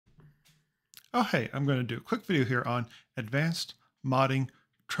Oh, hey, I'm going to do a quick video here on advanced modding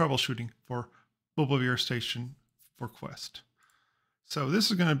troubleshooting for Mobile VR Station for Quest. So this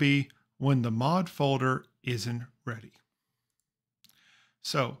is going to be when the mod folder isn't ready.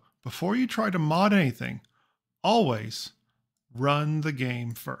 So before you try to mod anything, always run the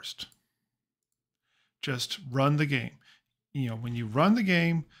game first. Just run the game. When you run the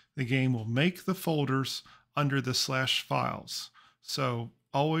game will make the folders under the /files. So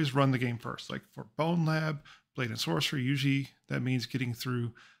always run the game first. Like for Bone Lab, Blade and Sorcery, usually that means getting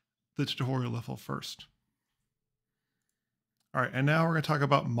through the tutorial level first. All right, and now we're going to talk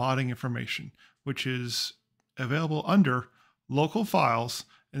about modding information, which is available under local files.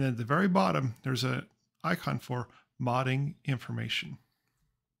 And then at the very bottom, there's an icon for modding information.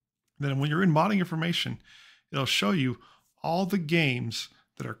 Then when you're in modding information, it'll show you all the games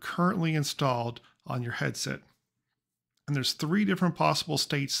that are currently installed on your headset. And there's 3 different possible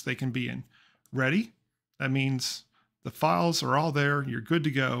states they can be in. Ready, that means the files are all there, you're good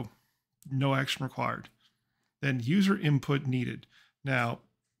to go, no action required. Then user input needed. Now,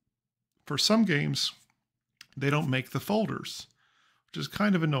 for some games, they don't make the folders, which is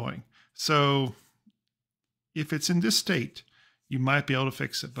kind of annoying. So if it's in this state, you might be able to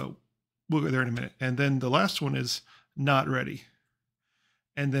fix it, but we'll go there in a minute. And then the last one is not ready.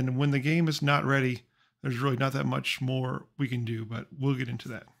 And then when the game is not ready, there's really not that much more we can do, but we'll get into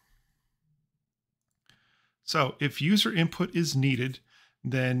that. So if user input is needed,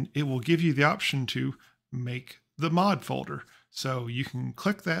 then it will give you the option to make the mod folder. So you can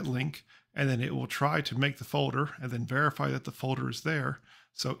click that link and then it will try to make the folder and then verify that the folder is there.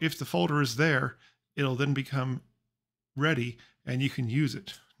 So if the folder is there, it'll then become ready and you can use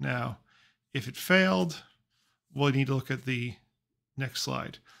it. Now, if it failed, we'll need to look at the next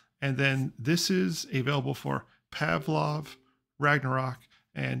slide. And then this is available for Pavlov, Ragnarok,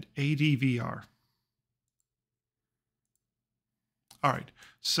 and ADVR. All right,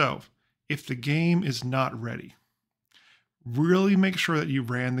 so if the game is not ready, really make sure that you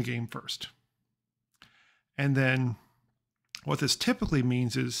ran the game first. And then what this typically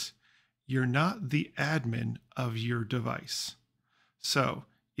means is you're not the admin of your device. So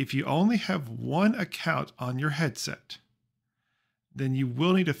if you only have one account on your headset, then you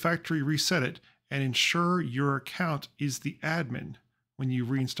will need to factory reset it and ensure your account is the admin when you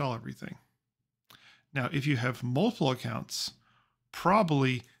reinstall everything. Now, if you have multiple accounts,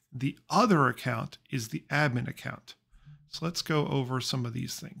 probably the other account is the admin account. So let's go over some of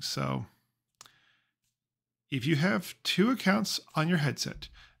these things. So if you have 2 accounts on your headset,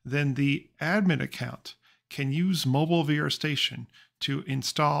 then the admin account can use Mobile VR Station to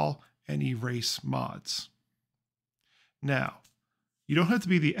install and erase mods. Now, you don't have to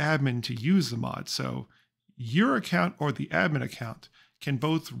be the admin to use the mod. So your account or the admin account can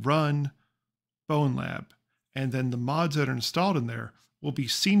both run Bone Lab, and then the mods that are installed in there will be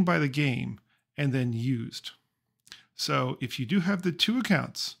seen by the game and then used. So if you do have the 2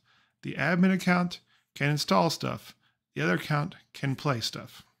 accounts, the admin account can install stuff, the other account can play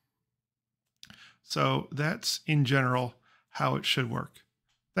stuff. So that's in general how it should work.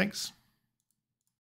 Thanks.